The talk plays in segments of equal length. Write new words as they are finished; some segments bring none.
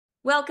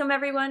Welcome,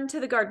 everyone, to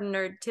the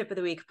Gardenerd Tip of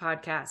the Week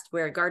podcast,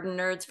 where garden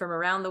nerds from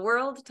around the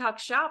world talk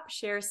shop,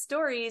 share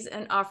stories,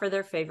 and offer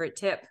their favorite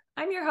tip.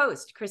 I'm your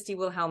host, Christy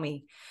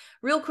Wilhelmi.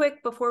 Real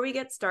quick, before we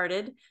get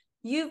started,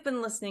 you've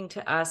been listening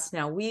to us.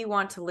 Now we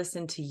want to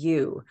listen to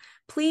you.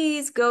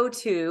 Please go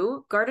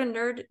to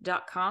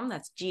Gardenerd.com.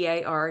 That's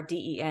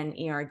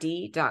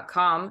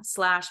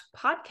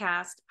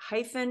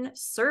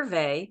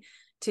GARDENERD.com/podcast-survey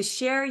to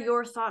share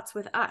your thoughts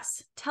with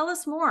us. Tell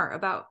us more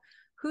about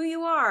who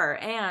you are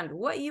and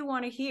what you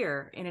want to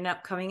hear in an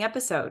upcoming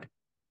episode.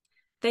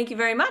 Thank you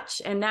very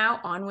much. And now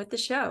on with the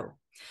show.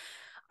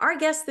 Our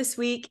guest this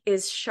week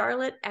is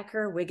Charlotte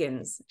Ekker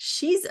Wiggins.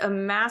 She's a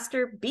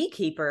master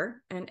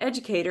beekeeper and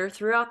educator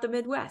throughout the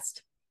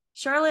Midwest.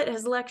 Charlotte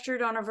has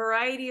lectured on a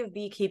variety of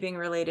beekeeping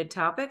related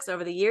topics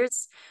over the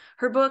years.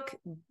 Her book,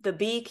 The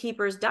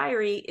Beekeeper's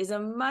Diary, is a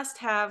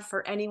must-have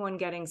for anyone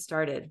getting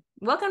started.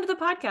 Welcome to the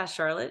podcast,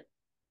 Charlotte.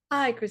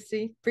 Hi,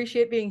 Christy.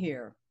 Appreciate being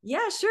here.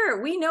 Yeah,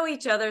 sure. We know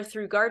each other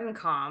through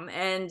GardenCom,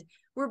 and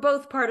we're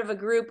both part of a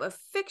group of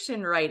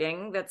fiction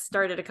writing that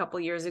started a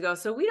couple years ago.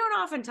 So we don't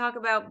often talk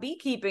about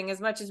beekeeping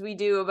as much as we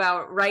do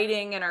about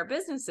writing and our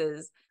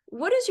businesses.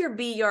 What does your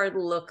bee yard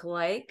look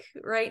like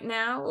right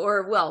now?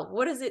 Or, well,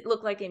 what does it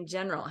look like in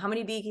general? How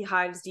many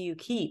beehives do you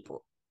keep?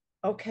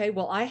 Okay,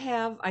 well, I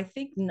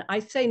think I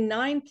say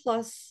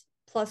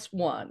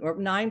 9++1 or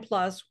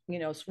 9+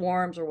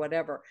 swarms or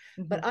whatever.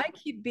 But I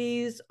keep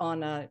bees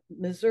on a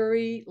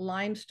Missouri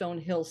limestone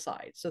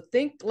hillside. So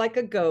think like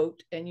a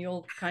goat and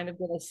you'll kind of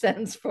get a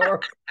sense for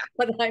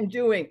what I'm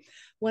doing.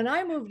 When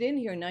I moved in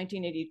here in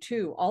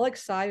 1982, all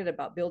excited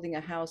about building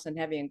a house and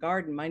having a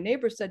garden, my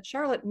neighbor said,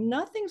 Charlotte,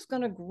 nothing's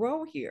going to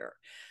grow here.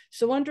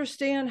 So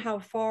understand how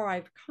far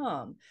I've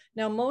come.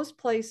 Now, most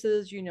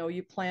places,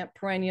 you plant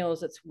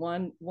perennials. It's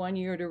one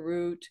year to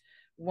root,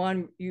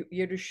 1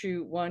 year to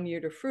shoot, 1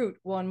 year to fruit.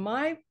 Well, on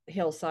my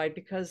hillside,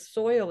 because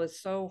soil is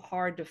so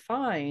hard to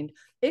find,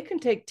 it can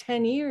take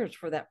 10 years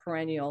for that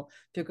perennial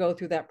to go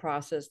through that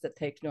process that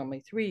takes normally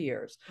 3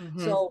 years.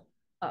 So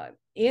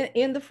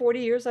in the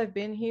 40 years I've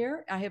been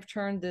here, I have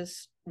turned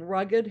this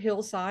rugged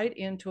hillside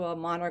into a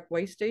monarch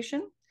way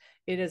station.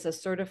 It is a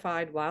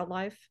certified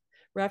wildlife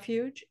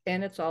refuge,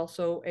 and it's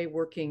also a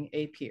working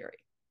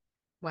apiary.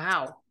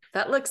 Wow.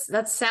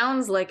 That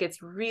sounds like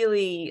it's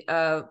really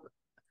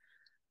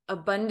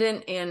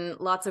abundant in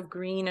lots of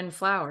green and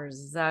flowers.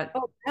 Is that?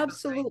 Oh,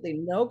 absolutely.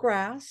 No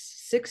grass,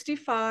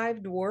 65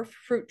 dwarf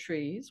fruit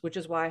trees, which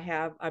is why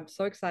I'm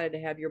so excited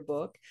to have your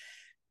book.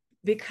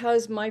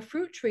 Because my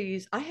fruit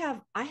trees, I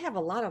have a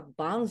lot of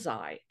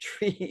bonsai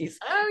trees.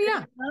 Oh,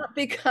 yeah. It's not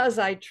because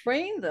I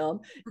train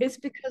them, it's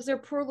because their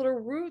poor little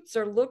roots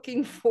are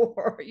looking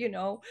for,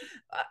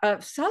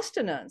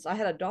 sustenance. I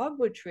had a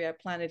dogwood tree I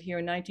planted here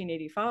in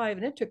 1985,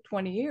 and it took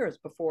 20 years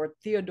before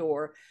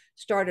Theodore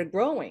started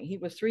growing. He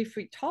was 3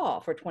 feet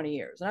tall for 20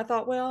 years. And I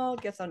thought, well,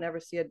 I guess I'll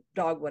never see a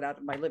dogwood out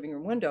of my living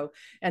room window.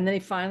 And then he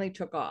finally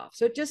took off.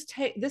 So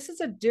this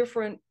is a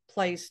different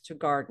place to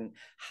garden.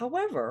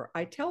 However,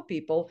 I tell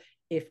people,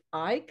 if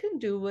I can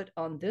do it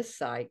on this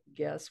site,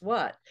 guess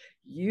what?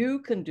 You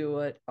can do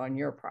it on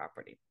your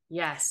property.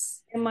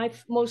 Yes. And my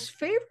most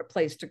favorite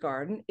place to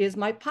garden is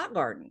my pot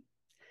garden.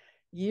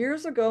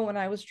 Years ago, when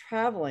I was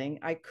traveling,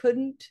 I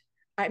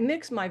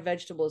mix my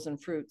vegetables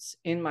and fruits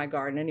in my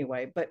garden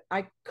anyway, but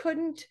I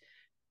couldn't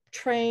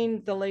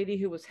train the lady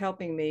who was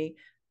helping me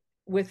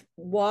with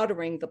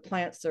watering the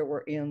plants that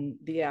were in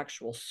the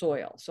actual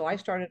soil. So I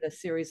started a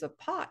series of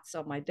pots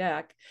on my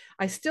deck.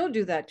 I still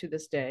do that to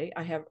this day.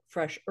 I have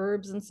fresh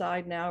herbs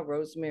inside now,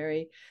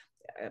 rosemary,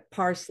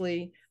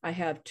 parsley. I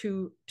have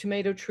 2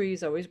 tomato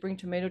trees. I always bring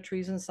tomato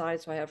trees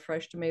inside, so I have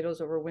fresh tomatoes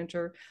over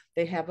winter.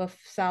 They have a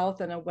south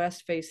and a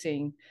west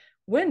facing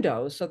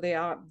window, so they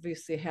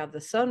obviously have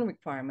the sun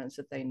requirements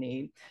that they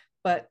need.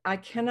 But I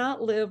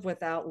cannot live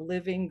without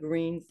living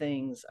green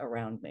things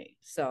around me.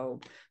 So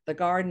the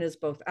garden is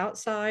both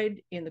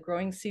outside in the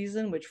growing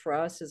season, which for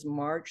us is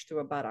March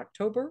through about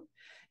October.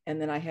 And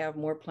then I have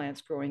more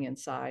plants growing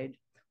inside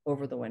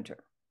over the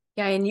winter.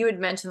 Yeah, and you had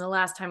mentioned the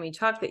last time we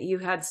talked that you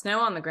had snow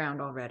on the ground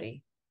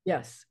already.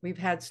 Yes, we've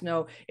had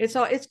snow.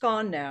 It's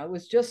gone now. It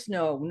was just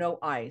snow, no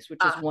ice,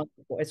 which is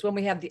wonderful. It's when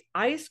we have the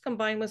ice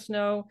combined with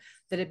snow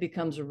that it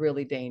becomes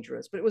really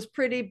dangerous. But it was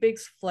pretty big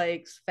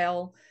flakes,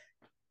 fell.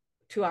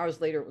 2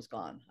 hours later, it was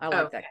gone. I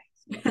like that.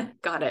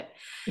 Got it.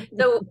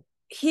 So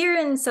here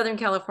in Southern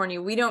California,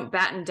 we don't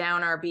batten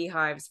down our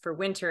beehives for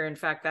winter. In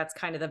fact, that's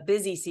kind of the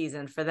busy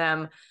season for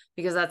them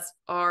because that's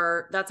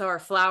our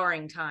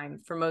flowering time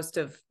for most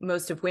of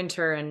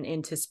winter and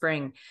into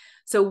spring.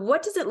 So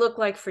what does it look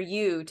like for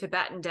you to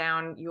batten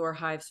down your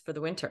hives for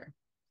the winter?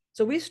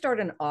 So we start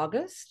in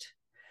August.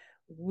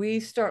 We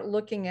start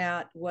looking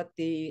at what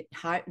the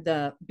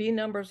bee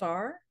numbers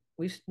are.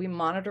 We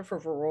monitor for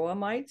varroa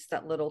mites,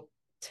 that little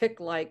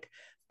tick-like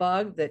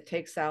bug that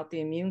takes out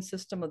the immune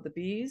system of the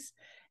bees.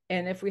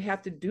 And if we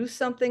have to do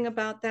something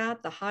about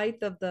that, the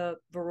height of the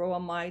varroa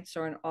mites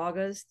are in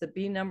August. The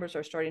bee numbers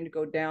are starting to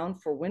go down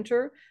for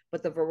winter,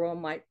 but the varroa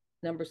mite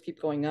numbers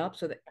keep going up.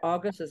 So that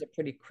August is a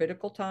pretty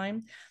critical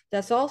time.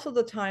 That's also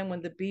the time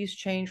when the bees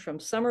change from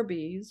summer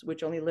bees,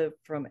 which only live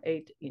from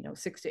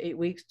 6 to 8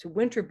 weeks, to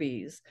winter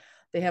bees.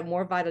 They have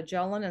more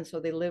vitagelin, and so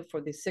they live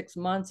for the 6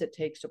 months it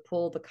takes to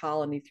pull the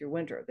colony through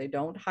winter. They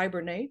don't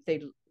hibernate,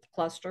 they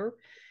cluster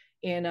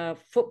in a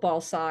football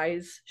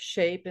size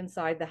shape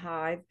inside the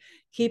hive,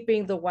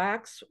 keeping the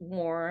wax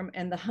warm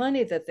and the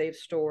honey that they've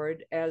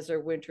stored as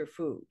their winter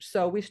food.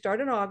 So we start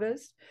in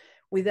August.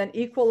 We then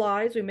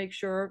equalize. We make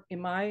sure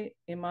in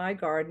my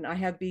garden, I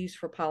have bees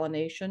for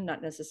pollination,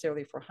 not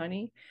necessarily for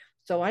honey.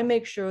 So I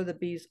make sure the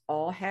bees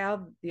all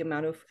have the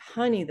amount of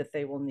honey that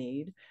they will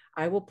need.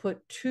 I will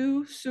put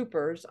 2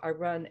 supers. I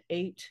run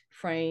 8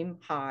 frame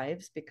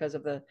hives because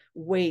of the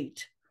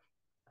weight.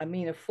 I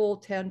mean, a full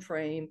 10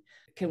 frame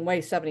can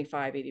weigh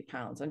 75, 80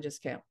 pounds. I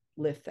just can't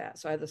lift that.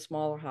 So I have the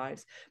smaller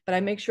hives, but I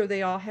make sure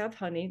they all have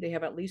honey. They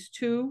have at least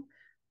 2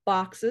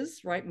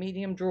 boxes, right?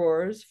 Medium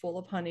drawers full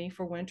of honey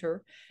for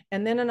winter.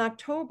 And then in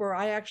October,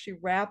 I actually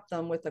wrap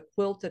them with a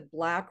quilted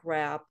black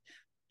wrap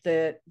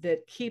that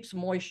keeps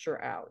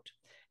moisture out.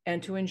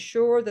 And to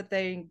ensure that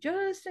they,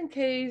 just in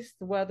case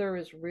the weather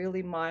is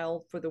really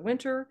mild for the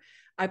winter,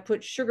 I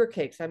put sugar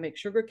cakes. I make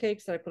sugar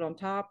cakes that I put on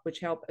top, which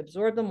help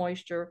absorb the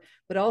moisture,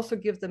 but also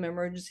give them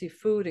emergency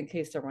food in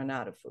case they run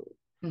out of food.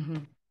 Mm-hmm.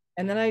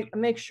 And then I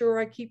make sure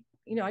I keep,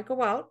 I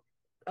go out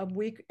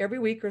every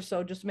week or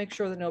so, just to make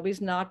sure that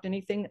nobody's knocked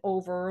anything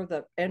over.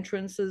 The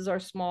entrances are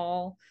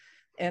small,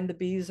 and the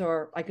bees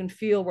I can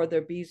feel where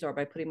their bees are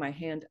by putting my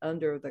hand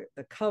under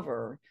the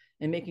cover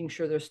and making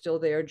sure they're still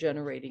there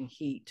generating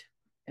heat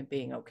and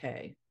being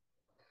okay.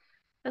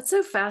 That's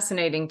so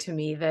fascinating to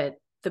me that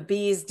the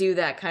bees do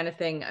that kind of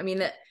thing. I mean,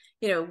 that,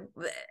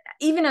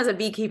 even as a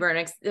beekeeper,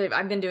 and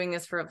I've been doing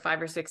this for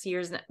 5 or 6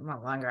 years,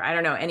 well, longer, I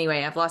don't know.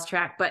 Anyway, I've lost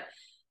track, but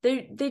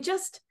they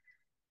just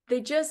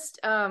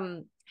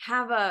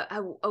have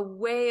a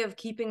way of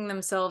keeping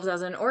themselves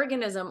as an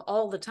organism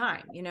all the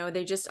time.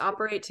 They just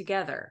operate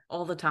together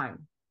all the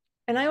time.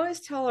 And I always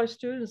tell our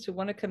students who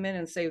want to come in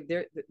and say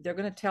they're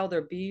going to tell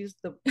their bees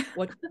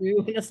what to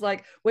do. And it's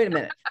like, wait a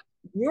minute,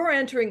 you're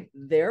entering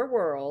their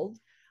world.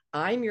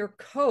 I'm your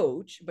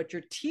coach, but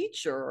your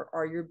teacher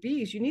are your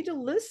bees. You need to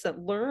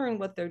listen, learn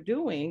what they're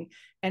doing,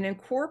 and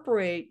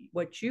incorporate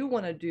what you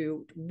want to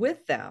do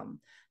with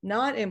them,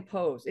 not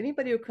impose.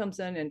 Anybody who comes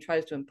in and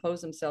tries to impose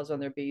themselves on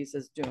their bees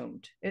is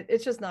doomed.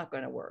 It's just not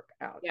going to work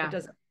out. Yeah.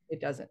 It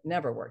doesn't,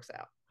 never works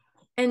out.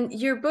 And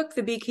your book,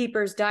 The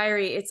Beekeeper's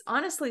Diary, it's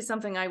honestly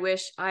something I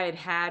wish I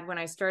had when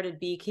I started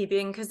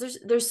beekeeping, because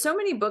there's so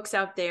many books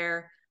out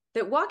there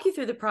that walk you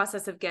through the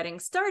process of getting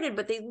started,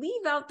 but they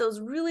leave out those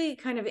really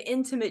kind of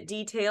intimate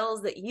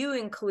details that you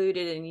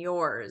included in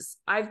yours.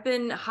 I've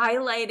been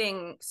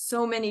highlighting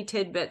so many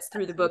tidbits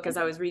through the book as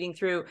I was reading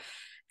through.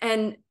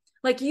 And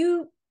like,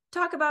 you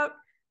talk about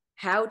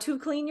how to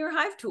clean your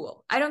hive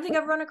tool. I don't think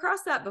I've run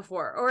across that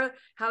before. Or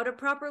how to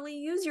properly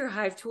use your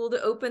hive tool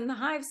to open the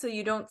hive so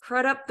you don't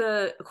crud up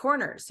the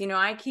corners.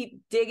 I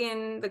keep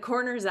digging the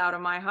corners out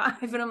of my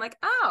hive, and I'm like,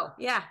 oh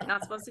yeah,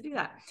 not supposed to do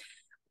that.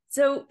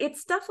 So it's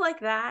stuff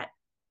like that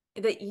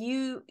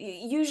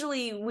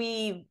usually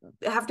we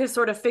have to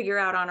sort of figure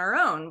out on our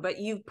own, but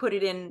you've put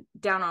it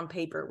down on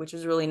paper, which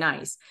is really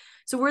nice.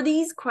 So were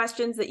these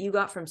questions that you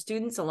got from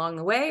students along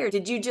the way, or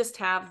did you just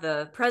have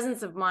the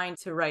presence of mind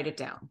to write it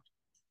down?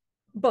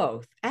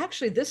 Both.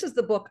 Actually, this is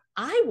the book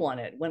I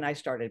wanted when I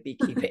started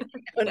beekeeping. I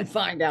couldn't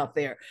find out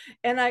there.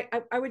 And I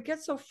would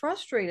get so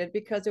frustrated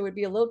because there would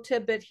be a little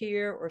tidbit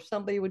here, or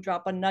somebody would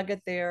drop a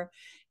nugget there.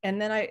 And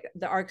then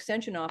our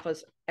extension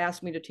office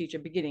asked me to teach a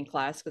beginning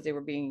class because they were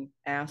being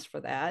asked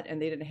for that,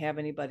 and they didn't have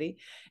anybody.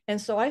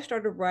 And so I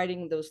started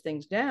writing those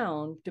things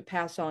down to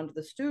pass on to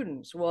the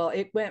students. Well,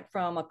 it went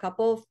from a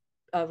couple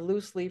of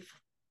loose leaf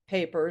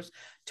papers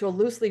to a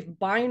loose leaf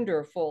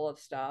binder full of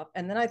stuff.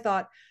 And then I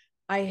thought,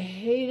 I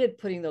hated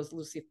putting those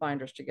loose leaf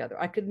binders together.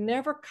 I could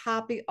never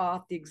copy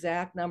off the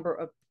exact number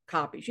of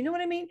copies. You know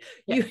what I mean?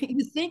 Yeah.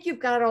 You think you've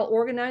got it all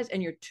organized,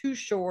 and you're too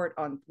short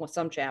on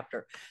some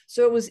chapter.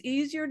 So it was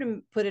easier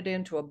to put it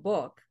into a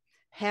book,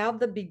 have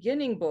the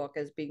beginning book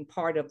as being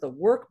part of the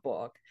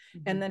workbook,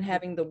 mm-hmm. and then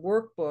having the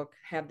workbook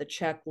have the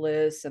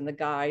checklists and the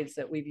guides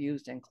that we've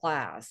used in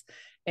class.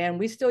 And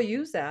we still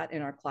use that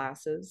in our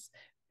classes.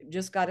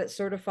 Just got it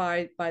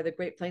certified by the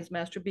Great Plains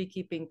Master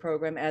Beekeeping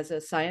Program as a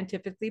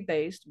scientifically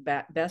based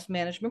best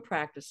management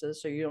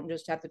practices. So you don't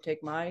just have to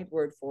take my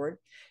word for it.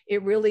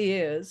 It really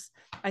is.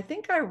 I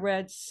think I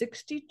read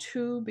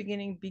 62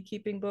 beginning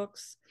beekeeping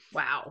books.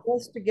 Wow.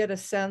 Just to get a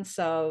sense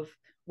of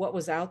what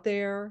was out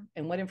there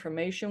and what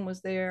information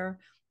was there.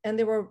 And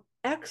there were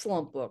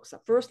excellent books.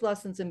 First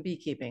Lessons in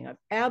Beekeeping,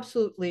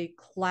 absolutely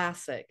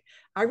classic.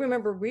 I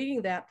remember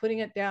reading that, putting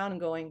it down and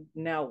going,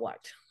 now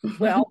what?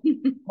 Well,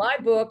 my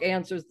book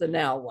answers the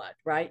now what,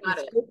 right?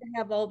 It's good to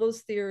have all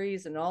those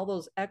theories and all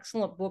those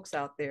excellent books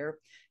out there.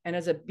 And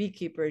as a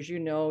beekeeper, as you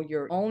know,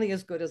 you're only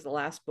as good as the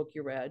last book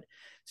you read.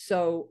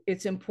 So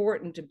it's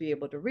important to be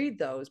able to read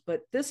those,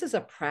 but this is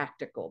a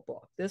practical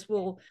book. This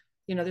will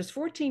There's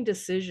 14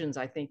 decisions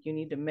I think you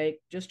need to make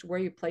just where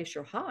you place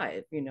your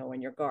hive, in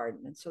your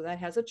garden. And so that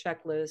has a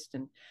checklist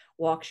and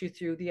walks you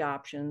through the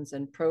options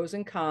and pros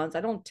and cons.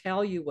 I don't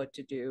tell you what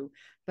to do,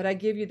 but I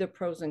give you the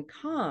pros and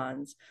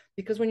cons,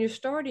 because when you're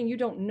starting, you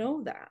don't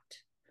know that.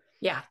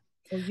 Yeah.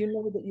 Or you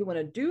know that you want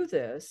to do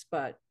this,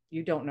 but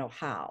you don't know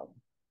how.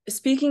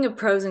 Speaking of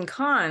pros and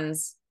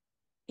cons,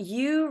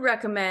 you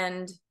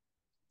recommend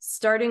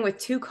starting with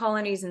 2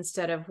 colonies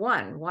instead of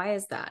 1. Why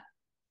is that?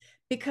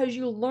 Because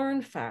you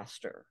learn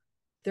faster.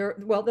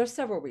 There's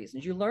several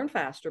reasons. You learn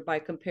faster by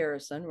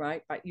comparison,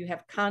 right? You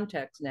have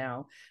context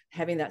now,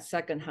 having that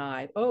second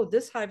hive. Oh,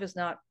 this hive is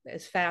not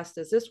as fast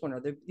as this one,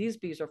 or these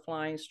bees are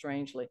flying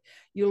strangely.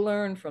 You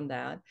learn from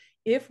that.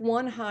 If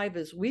one hive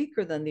is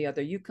weaker than the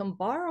other, you can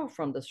borrow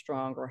from the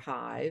stronger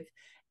hive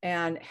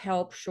and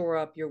help shore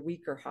up your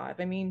weaker hive.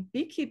 I mean,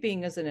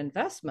 beekeeping is an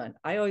investment.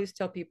 I always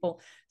tell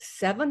people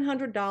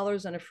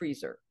 $700 in a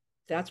freezer.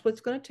 That's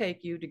what's going to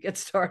take you to get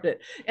started.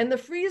 And the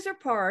freezer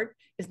part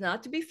is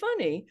not to be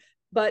funny,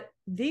 but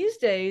these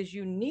days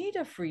you need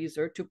a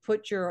freezer to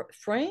put your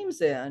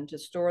frames in to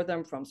store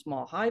them from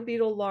small hive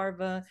beetle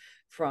larvae,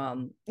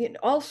 from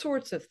all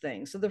sorts of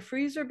things. So the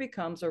freezer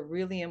becomes a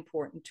really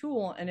important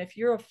tool. And if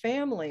you're a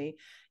family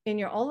and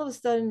you're all of a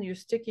sudden you're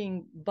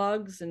sticking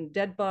bugs and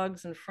dead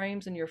bugs and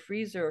frames in your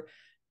freezer,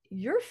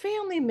 your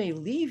family may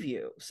leave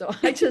you. So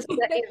I just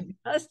say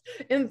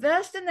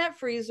invest in that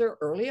freezer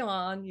early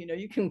on.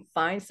 You can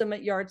find some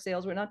at yard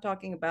sales. We're not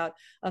talking about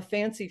a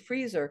fancy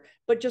freezer,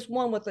 but just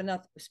one with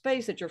enough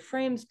space that your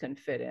frames can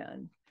fit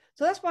in.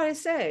 So that's why I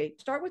say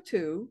start with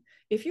 2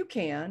 if you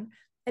can.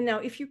 And now,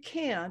 if you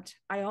can't,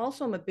 I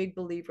also am a big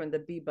believer in the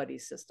Bee Buddy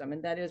system.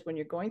 And that is, when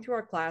you're going through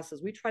our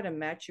classes, we try to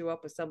match you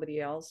up with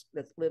somebody else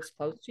that lives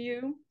close to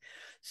you,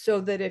 so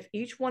that if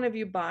each one of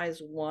you buys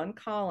 1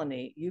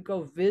 colony, you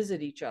go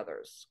visit each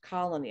other's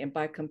colony and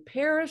by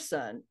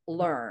comparison,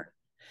 learn.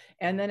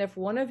 And then if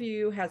one of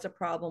you has a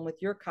problem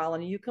with your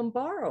colony, you can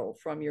borrow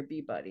from your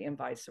bee buddy and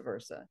vice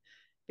versa.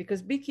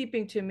 Because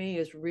beekeeping to me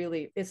is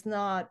really, it's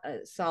not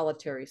a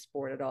solitary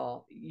sport at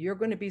all. You're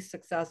going to be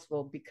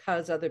successful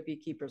because other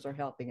beekeepers are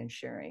helping and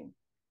sharing.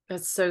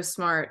 That's so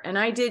smart. And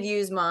I did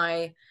use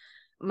my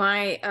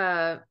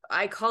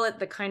I call it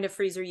the kind of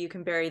freezer you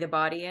can bury the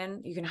body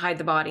in. You can hide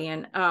the body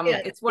in.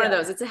 It's one of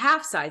those. It's a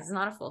half size. It's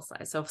not a full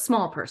size. So a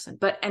small person.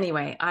 But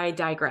anyway, I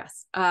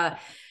digress.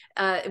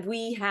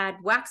 We had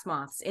wax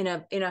moths in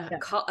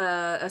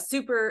a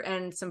super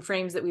and some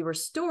frames that we were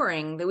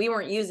storing that we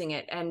weren't using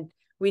it, and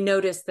we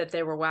noticed that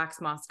there were wax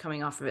moths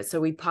coming off of it.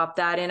 So we popped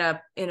that in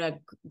a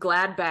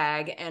Glad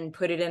bag and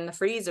put it in the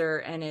freezer,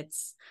 and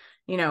it's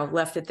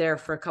left it there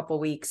for a couple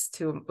weeks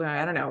to,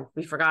 I don't know,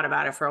 we forgot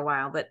about it for a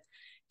while. But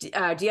do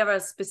you have a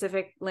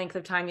specific length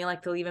of time you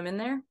like to leave them in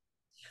there?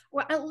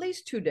 Well, at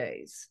least 2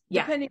 days,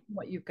 Yeah. depending on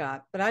what you've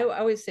got. But I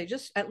always say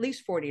just at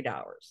least 48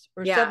 hours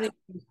or Yeah. 70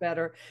 is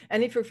better.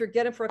 And if you're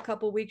getting for a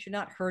couple of weeks, you're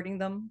not hurting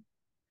them.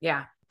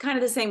 Yeah. Kind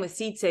of the same with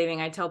seed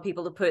saving. I tell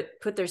people to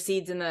put their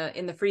seeds in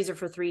the freezer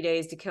for 3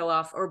 days to kill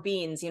off, or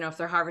beans, if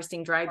they're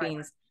harvesting dry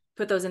beans,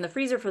 put those in the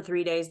freezer for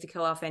 3 days to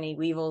kill off any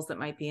weevils that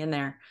might be in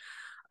there.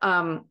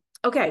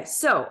 Okay,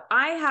 so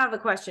I have a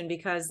question,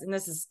 and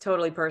this is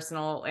totally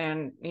personal,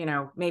 and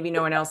maybe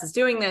no one else is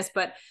doing this,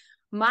 but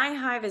my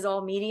hive is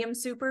all medium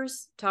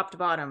supers, top to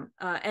bottom.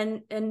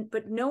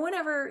 But no one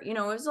ever, it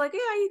was like,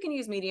 yeah, you can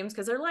use mediums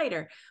because they're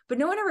lighter. But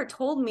no one ever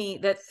told me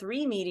that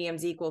 3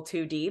 mediums equal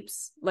 2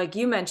 deeps, like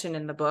you mentioned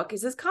in the book.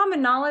 Is this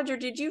common knowledge, or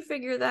did you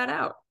figure that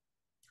out?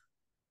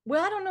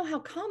 Well, I don't know how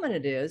common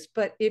it is,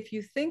 but if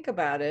you think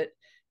about it,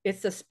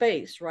 it's the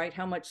space, right?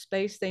 How much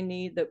space they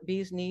need, the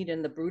bees need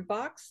in the brood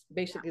box,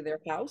 basically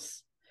their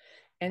house.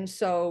 And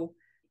so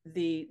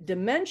the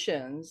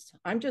dimensions,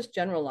 I'm just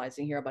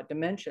generalizing here about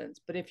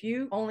dimensions, but if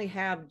you only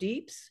have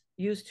deeps,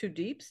 use 2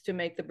 deeps to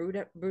make the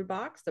brood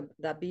box,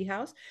 that bee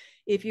house.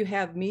 If you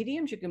have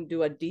mediums, you can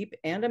do a deep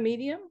and a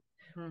medium.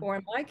 Mm-hmm. Or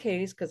in my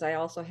case, because I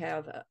also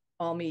have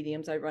all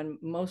mediums, I run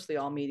mostly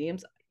all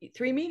mediums,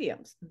 3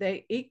 mediums.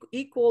 They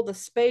equal the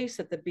space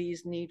that the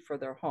bees need for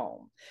their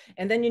home.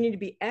 And then you need to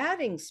be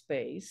adding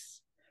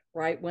space,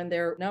 right, when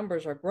their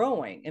numbers are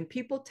growing. And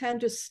people tend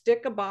to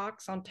stick a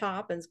box on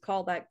top and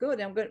call that good.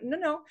 And I'm going,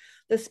 no,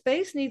 the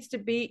space needs to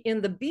be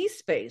in the bee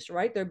space,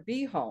 right? Their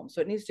bee home.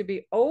 So it needs to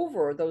be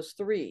over those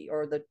 3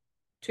 or the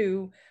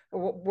 2,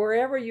 or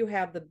wherever you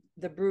have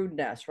the brood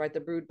nest, right?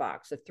 The brood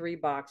box, the 3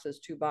 boxes,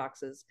 2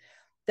 boxes.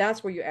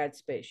 That's where you add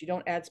space. You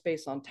don't add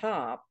space on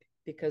top,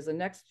 because the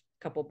next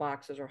couple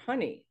boxes are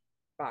honey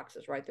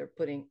boxes, right? They're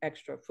putting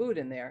extra food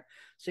in there.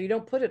 So you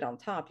don't put it on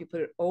top, you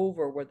put it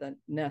over where the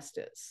nest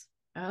is.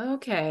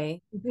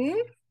 Okay. Mm-hmm.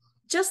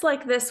 Just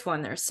like this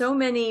one, there's so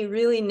many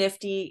really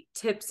nifty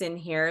tips in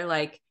here,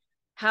 like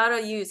how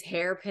to use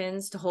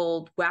hairpins to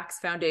hold wax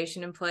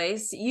foundation in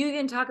place. You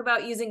even talk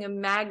about using a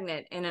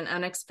magnet in an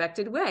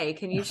unexpected way.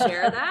 Can you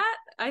share that?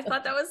 I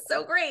thought that was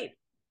so great.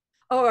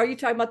 Oh, are you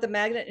talking about the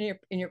magnet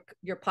in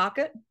your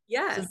pocket?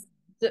 Yes.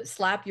 To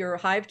slap your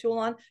hive tool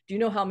on. Do you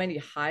know how many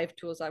hive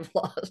tools I've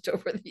lost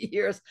over the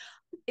years?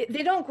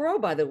 They don't grow,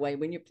 by the way,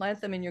 when you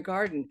plant them in your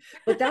garden.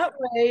 But that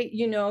way,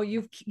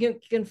 you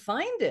can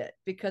find it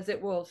because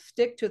it will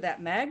stick to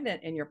that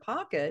magnet in your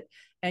pocket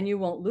and you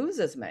won't lose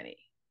as many.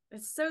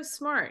 It's so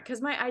smart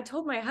because I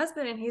told my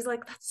husband and he's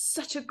like, that's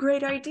such a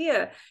great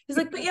idea. He's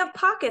like, but you have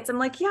pockets. I'm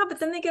like, yeah, but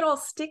then they get all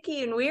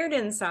sticky and weird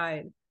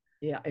inside.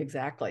 Yeah,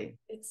 exactly.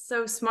 It's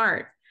so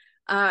smart.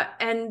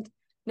 And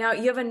now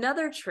you have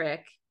another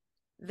trick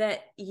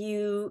that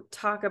you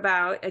talk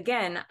about.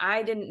 Again,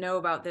 I didn't know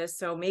about this,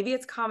 so maybe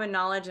it's common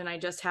knowledge and I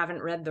just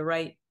haven't read the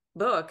right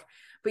book.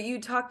 But you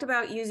talked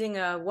about using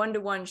a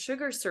 1-to-1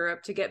 sugar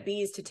syrup to get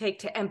bees to take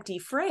to empty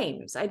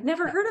frames. I'd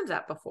never heard of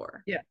that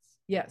before. Yes,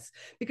 yes.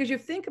 Because you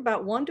think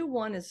about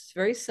 1-to-1 is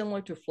very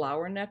similar to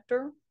flower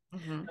nectar.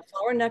 Mm-hmm.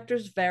 Flower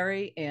nectars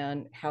vary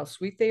in how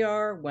sweet they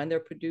are, when they're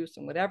produced,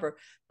 and whatever,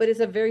 but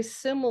it's a very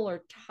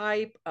similar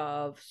type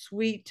of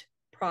sweet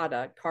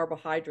product,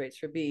 carbohydrates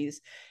for bees.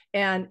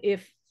 And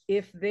if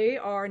they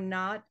are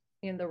not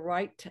in the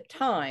right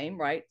time,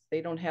 right,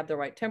 they don't have the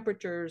right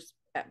temperatures,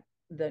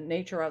 the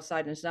nature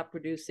outside is not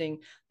producing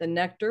the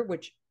nectar,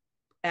 which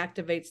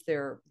activates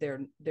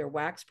their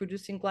wax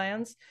producing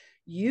glands,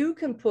 you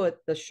can put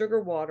the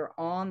sugar water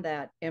on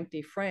that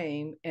empty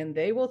frame and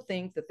they will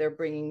think that they're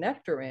bringing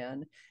nectar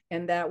in,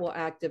 and that will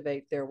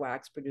activate their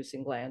wax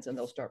producing glands and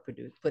they'll start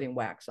putting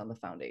wax on the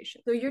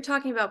foundation. So you're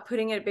talking about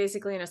putting it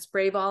basically in a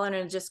spray ball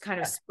and just kind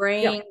of Yeah.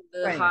 spraying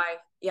the spraying hive.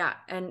 Yeah.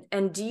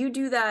 And do you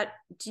do that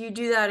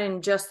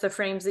in just the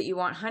frames that you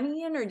want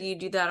honey in, or do you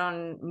do that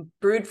on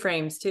brood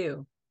frames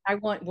too? I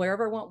want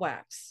wherever I want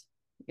wax.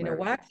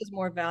 Wax is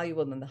more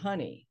valuable than the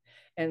honey.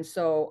 And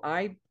so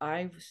I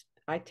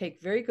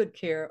take very good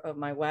care of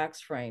my wax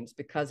frames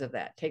because of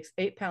that. It takes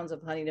 8 pounds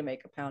of honey to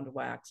make a pound of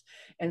wax.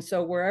 And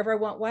so wherever I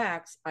want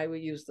wax, I will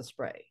use the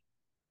spray.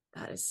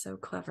 That is so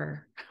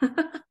clever.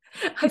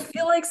 I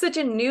feel like such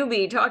a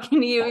newbie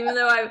talking to you, even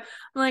though I'm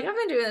like, I've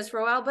been doing this for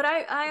a while, but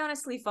I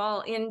honestly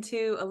fall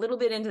into a little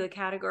bit into the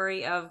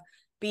category of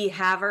bee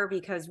haver,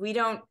 because we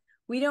don't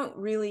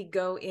really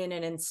go in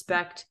and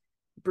inspect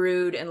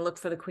brood and look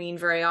for the queen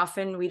very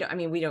often.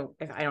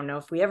 I don't know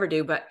if we ever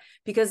do, but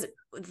because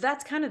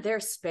that's kind of their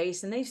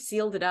space and they've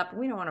sealed it up,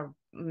 we don't want to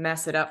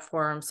mess it up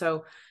for them.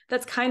 So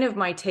that's kind of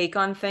my take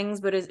on things.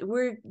 But as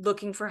we're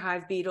looking for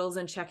hive beetles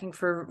and checking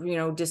for,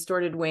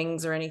 distorted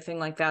wings or anything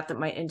like that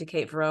might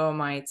indicate varroa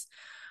mites.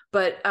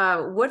 But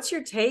what's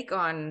your take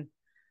on,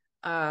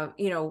 that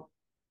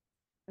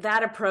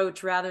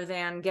approach rather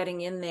than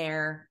getting in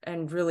there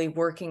and really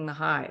working the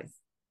hive?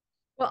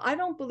 Well, I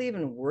don't believe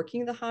in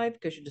working the hive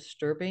because you're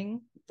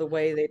disturbing the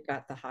way they've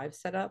got the hive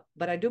set up,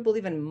 but I do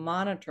believe in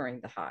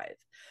monitoring the hive.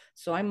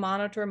 So I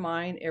monitor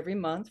mine every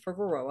month for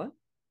varroa,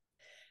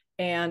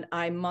 and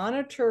I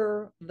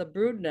monitor the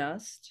brood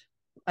nest.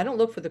 I don't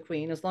look for the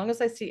queen. As long as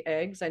I see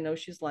eggs, I know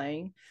she's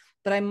laying,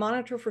 but I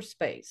monitor for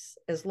space.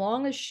 As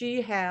long as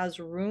she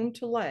has room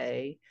to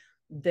lay,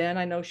 then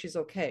I know she's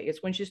okay.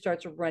 It's when she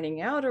starts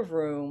running out of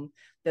room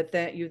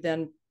that you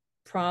then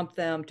prompt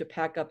them to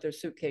pack up their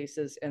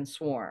suitcases and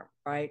swarm,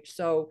 right?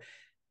 So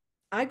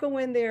I go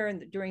in there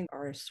and during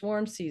our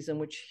swarm season,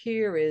 which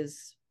here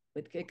is,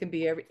 it can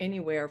be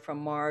anywhere from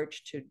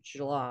March to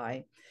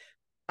July.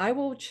 I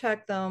will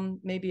check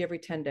them maybe every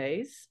 10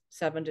 days,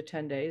 7 to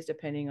 10 days,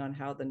 depending on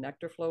how the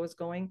nectar flow is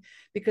going,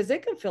 because they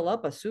can fill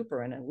up a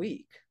super in a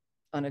week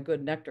on a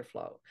good nectar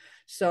flow.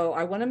 So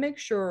I want to make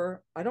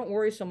sure, I don't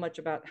worry so much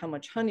about how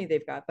much honey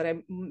they've got, but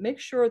I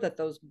make sure that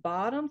those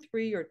bottom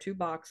 3 or 2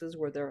 boxes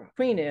where their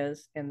queen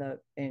is and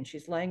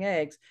she's laying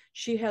eggs,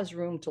 she has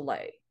room to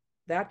lay.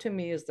 That to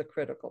me is the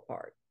critical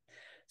part.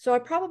 So I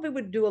probably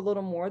would do a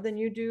little more than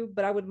you do,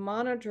 but I would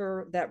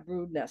monitor that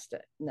brood nest.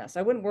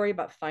 I wouldn't worry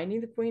about finding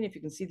the queen. If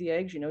you can see the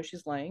eggs,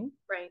 she's laying.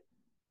 Right.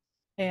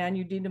 And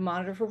you need to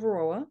monitor for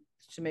varroa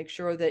to make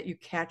sure that you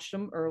catch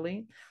them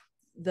early.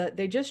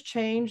 They just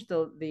changed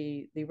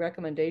the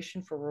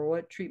recommendation for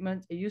varroa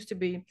treatment. It used to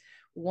be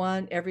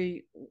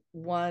every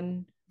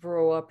one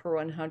varroa per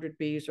 100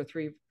 bees, or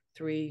three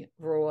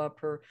varroa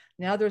per.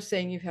 Now they're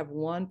saying you have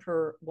 1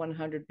 per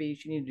 100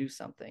 bees. You need to do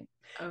something.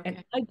 Okay.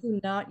 And I do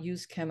not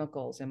use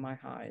chemicals in my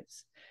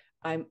hives.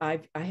 I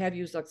have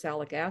used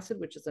oxalic acid,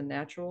 which is a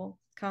natural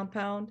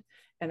compound,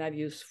 and I've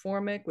used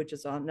formic, which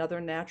is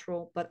another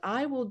natural. But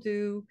I will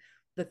do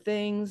the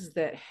things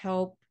that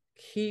help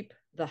keep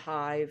the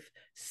hive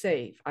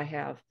safe. I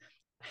have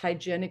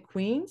hygienic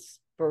queens,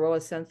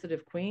 varroa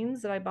sensitive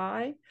queens that I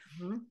buy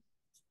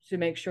to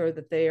make sure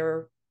that they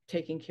are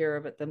taking care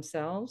of it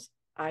themselves.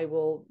 I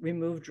will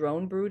remove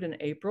drone brood in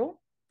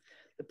April.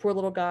 The poor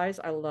little guys,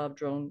 I love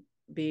drone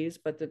bees,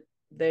 but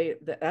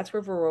that's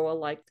where varroa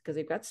like, because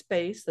they've got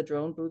space. The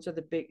drone broods are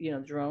the big,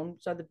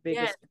 drones are the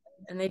biggest. Yeah,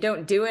 and they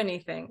don't do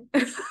anything.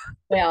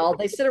 Well,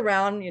 they sit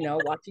around,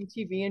 watching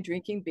TV and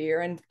drinking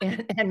beer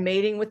and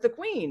mating with the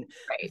queen.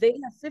 Right. They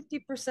have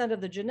 50%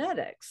 of the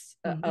genetics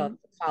of the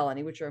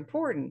colony, which are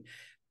important.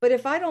 But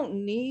if I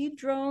don't need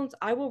drones,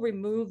 I will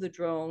remove the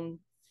drone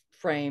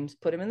frames,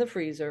 put them in the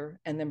freezer,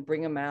 and then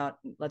bring them out,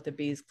 let the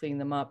bees clean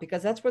them up,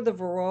 because that's where the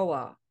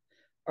varroa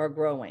are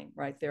growing,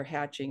 right? They're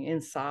hatching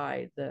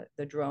inside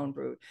the drone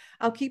brood.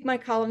 I'll keep my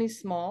colonies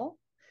small.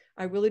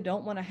 I really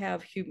don't want to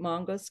have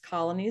humongous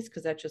colonies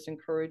because that just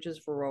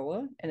encourages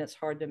varroa and it's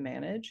hard to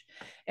manage.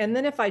 And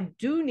then if I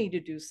do need to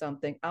do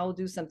something, I'll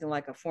do something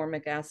like a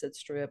formic acid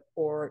strip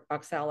or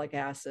oxalic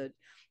acid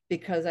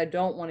because I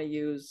don't want to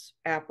use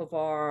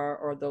Apivar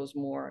or those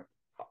more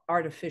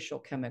artificial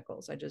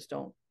chemicals. I just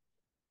don't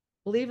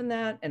believe in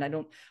that. And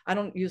I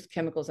don't use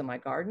chemicals in my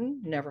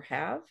garden, never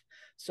have.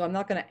 So I'm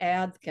not going to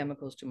add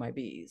chemicals to my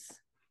bees.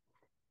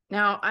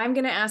 Now I'm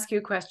going to ask you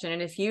a question.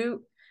 And if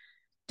you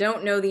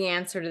don't know the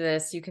answer to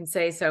this, you can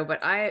say so, but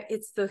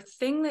it's the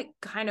thing that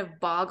kind of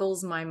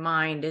boggles my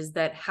mind is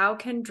that how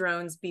can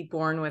drones be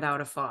born without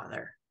a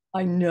father?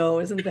 I know,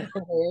 isn't that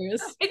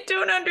hilarious? I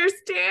don't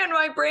understand.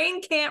 My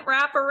brain can't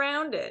wrap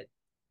around it.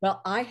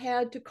 Well, I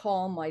had to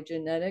call my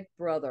genetic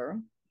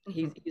brother.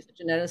 He's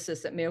a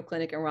geneticist at Mayo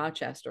Clinic in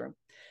Rochester,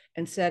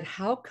 and said,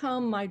 "How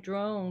come my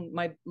drone,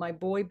 my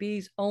boy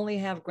bees only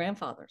have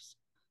grandfathers?"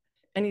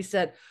 And he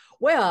said,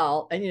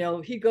 "Well," and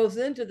he goes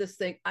into this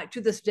thing. To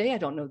this day, I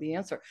don't know the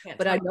answer,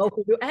 but I know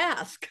who to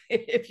ask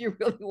if you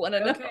really want to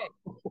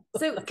know.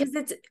 So, because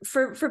it's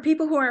for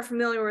people who aren't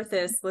familiar with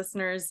this,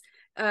 listeners,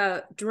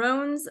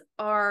 drones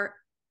are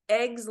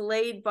eggs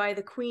laid by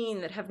the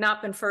queen that have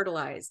not been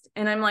fertilized.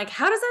 And I'm like,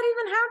 how does that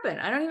even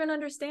happen? I don't even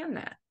understand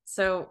that.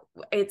 So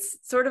it's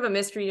sort of a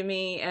mystery to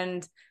me.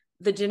 And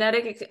the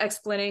genetic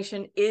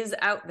explanation is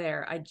out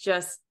there. I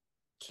just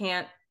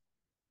can't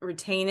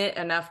retain it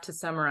enough to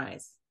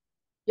summarize.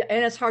 Yeah,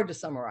 and it's hard to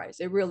summarize.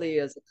 It really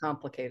is a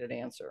complicated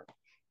answer.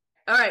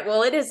 All right,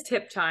 well, it is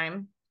tip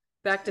time.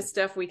 Back to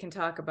stuff we can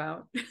talk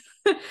about.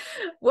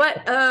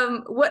 What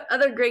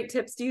other great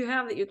tips do you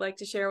have that you'd like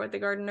to share with the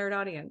Garden Nerd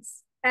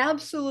audience?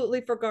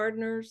 Absolutely, for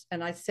gardeners,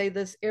 and I say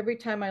this every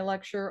time I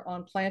lecture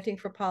on planting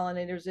for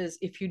pollinators, is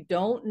if you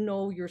don't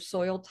know your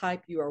soil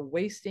type, you are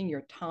wasting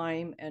your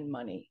time and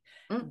money.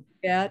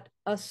 Get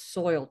a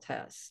soil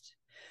test.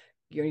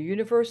 Your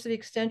university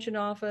extension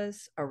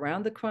office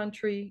around the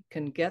country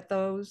can get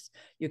those.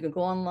 You can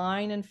go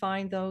online and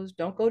find those.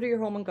 Don't go to your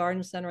home and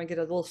garden center and get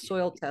a little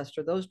soil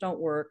tester. Those don't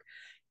work.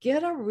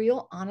 Get a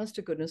real honest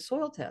to goodness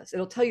soil test.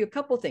 It'll tell you a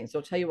couple of things.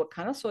 It'll tell you what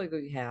kind of soil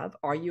you have.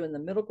 Are you in the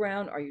middle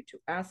ground? Are you too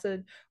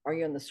acid? Are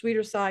you on the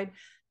sweeter side?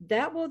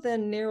 That will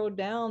then narrow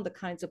down the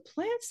kinds of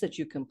plants that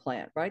you can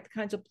plant, right? The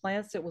kinds of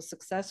plants that will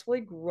successfully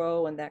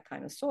grow in that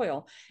kind of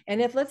soil.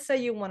 And if, let's say,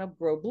 you want to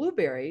grow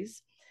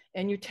blueberries,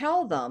 and you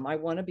tell them, I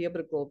want to be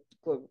able to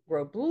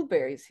grow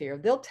blueberries here,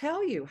 they'll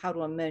tell you how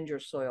to amend your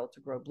soil to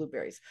grow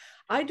blueberries.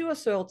 I do a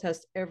soil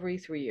test every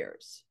 3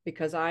 years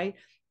because as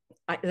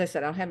I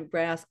said, I don't have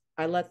grass.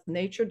 I let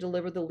nature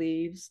deliver the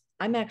leaves.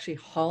 I'm actually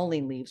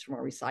hauling leaves from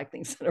our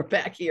recycling center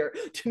back here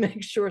to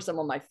make sure some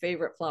of my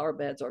favorite flower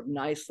beds are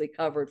nicely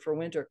covered for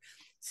winter.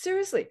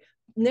 Seriously,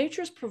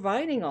 nature's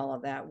providing all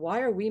of that.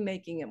 Why are we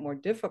making it more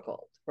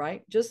difficult,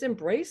 right? Just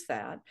embrace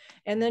that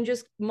and then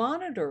just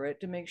monitor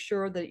it to make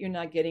sure that you're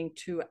not getting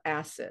too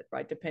acid,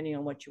 right? Depending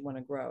on what you want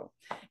to grow.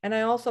 And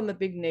I also am a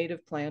big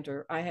native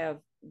planter. I have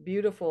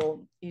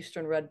beautiful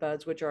Eastern red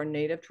buds, which are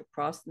native to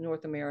across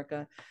North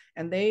America.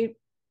 And they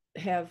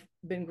have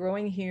been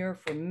growing here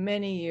for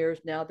many years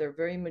now. They're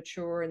very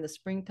mature. In the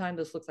springtime,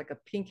 this looks like a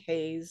pink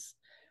haze,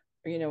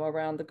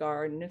 around the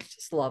garden. It's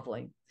just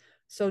lovely.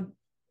 So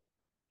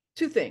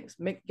 2 things: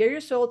 get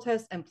your soil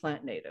test and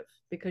plant native,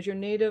 because your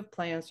native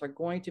plants are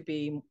going to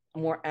be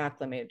more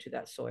acclimated to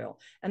that soil.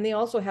 And they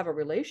also have a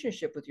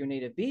relationship with your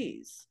native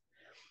bees.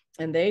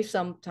 And they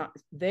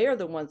are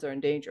the ones that are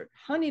endangered.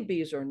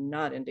 Honeybees are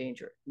not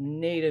endangered.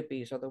 Native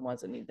bees are the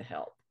ones that need the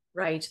help.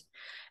 Right.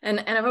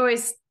 And I've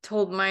always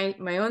told my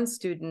own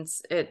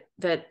students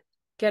that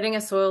getting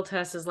a soil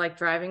test is like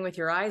driving with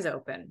your eyes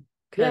open,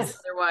 because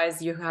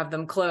otherwise you have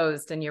them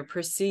closed and you're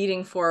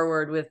proceeding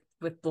forward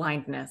with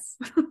blindness.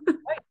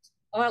 Right.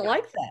 Oh, I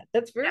like that.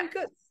 That's very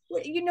good.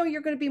 Well,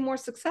 you're going to be more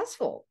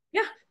successful.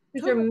 Yeah.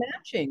 Because you're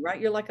matching,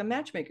 right? You're like a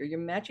matchmaker. You're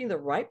matching the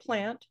right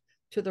plant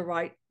to the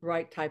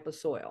right type of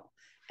soil.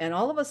 And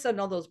all of a sudden,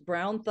 all those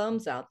brown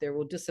thumbs out there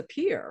will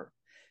disappear,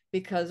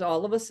 because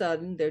all of a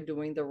sudden they're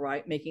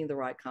making the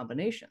right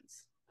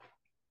combinations.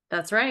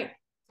 That's right.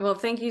 Well,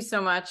 thank you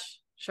so much,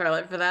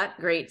 Charlotte, for that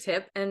great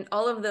tip. And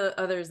all of the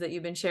others that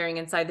you've been sharing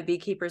inside the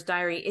Beekeeper's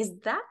Diary. Is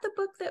that the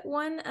book that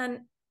won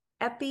an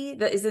Epi?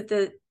 Is it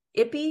the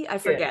IPI? I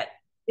forget.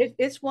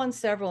 It's won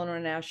several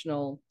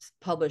international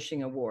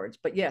publishing awards,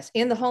 but yes,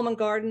 in the home and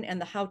garden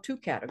and the how-to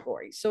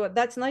category. So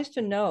that's nice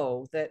to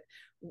know that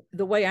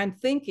the way I'm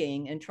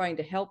thinking and trying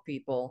to help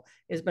people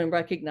has been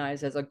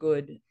recognized as a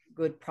good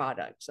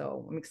product.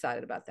 So I'm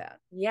excited about that.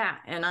 Yeah.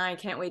 And I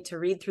can't wait to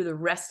read through the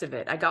rest of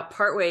it. I got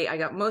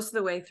most of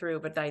the way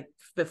through,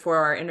 before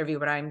our interview,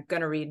 but I'm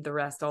going to read the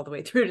rest all the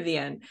way through to the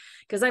end,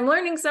 because I'm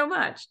learning so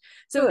much.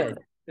 So good.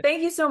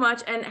 Thank you so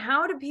much. And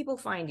how do people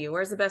find you?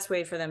 Where's the best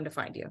way for them to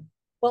find you?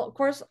 Well, of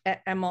course,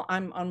 I'm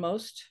on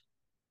most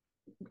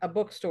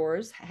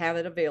bookstores have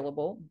it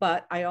available,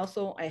 but I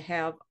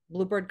have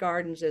Bluebird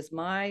Gardens as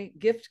my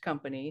gift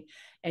company,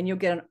 and you'll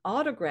get an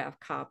autographed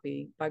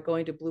copy by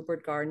going to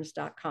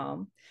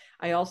bluebirdgardens.com.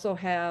 I also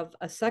have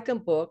a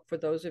second book for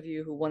those of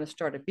you who want to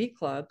start a bee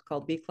club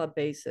called Bee Club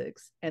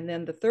Basics. And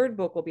then the third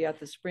book will be out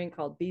this spring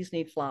called Bees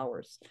Need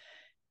Flowers,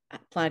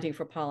 Planting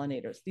for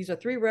Pollinators. These are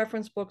 3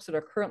 reference books that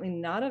are currently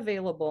not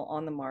available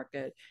on the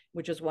market,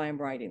 which is why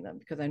I'm writing them,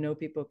 because I know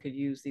people could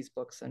use these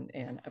books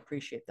and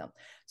appreciate them.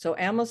 So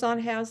Amazon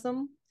has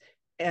them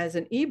as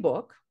an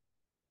ebook.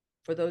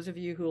 For those of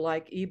you who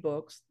like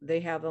ebooks, they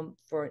have them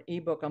for an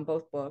ebook on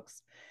both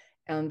books.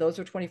 And those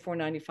are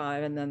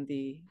 $24.95. And then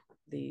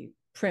the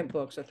print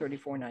books are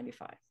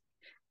 $34.95.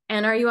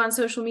 And are you on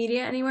social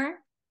media anywhere?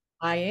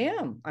 I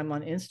am. I'm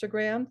on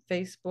Instagram,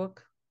 Facebook,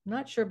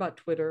 not sure about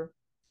Twitter.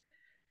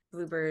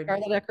 Bluebird.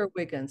 Charlotte Ekker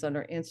Wiggins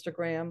under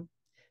Instagram,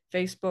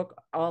 Facebook.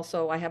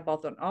 Also, I have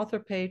both an author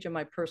page and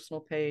my personal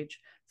page.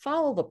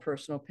 Follow the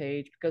personal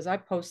page because I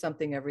post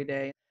something every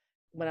day.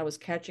 When I was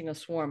catching a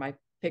swarm, I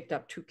picked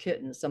up 2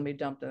 kittens somebody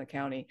dumped in the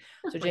county.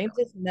 So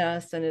James's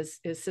Nest and his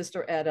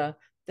sister Etta,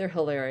 they're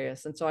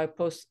hilarious. And so I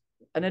post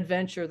an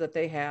adventure that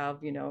they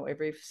have, you know,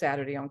 every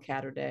Saturday on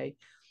Catterday.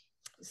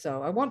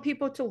 So I want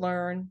people to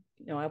learn.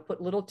 You know, I put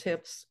little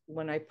tips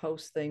when I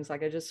post things,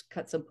 like I just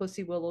cut some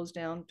pussy willows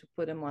down to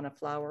put them on a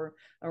flower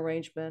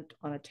arrangement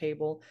on a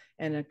table.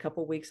 And in a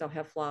couple of weeks, I'll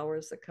have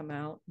flowers that come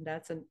out. And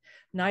that's a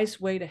nice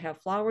way to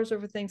have flowers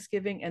over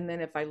Thanksgiving. And then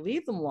if I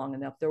leave them long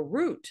enough, they'll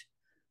root.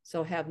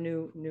 So have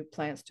new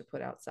plants to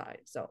put outside.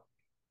 So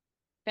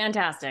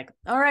fantastic.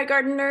 All right,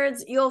 garden nerds,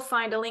 you'll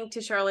find a link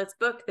to Charlotte's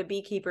book, The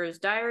Beekeeper's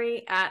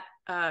Diary, at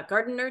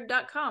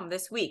Gardenerd.com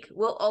this week.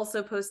 We'll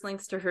also post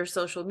links to her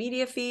social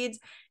media feeds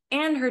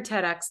and her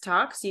TEDx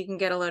talk, so you can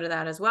get a load of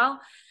that as well.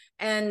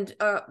 And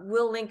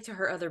we'll link to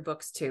her other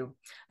books too.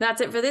 That's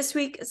it for this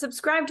week.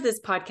 Subscribe to this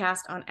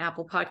podcast on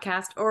Apple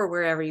Podcast or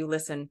wherever you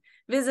listen.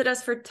 Visit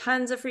us for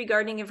tons of free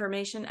gardening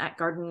information at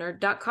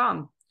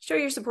Gardenerd.com. Show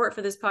your support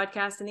for this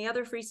podcast and the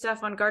other free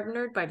stuff on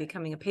Gardenerd by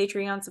becoming a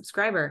Patreon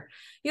subscriber.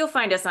 You'll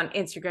find us on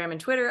Instagram and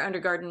Twitter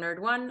under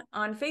Gardenerd1,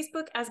 on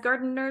Facebook as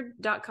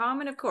Gardenerd.com,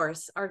 and of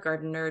course, our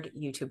Gardenerd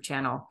YouTube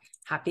channel.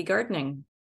 Happy gardening.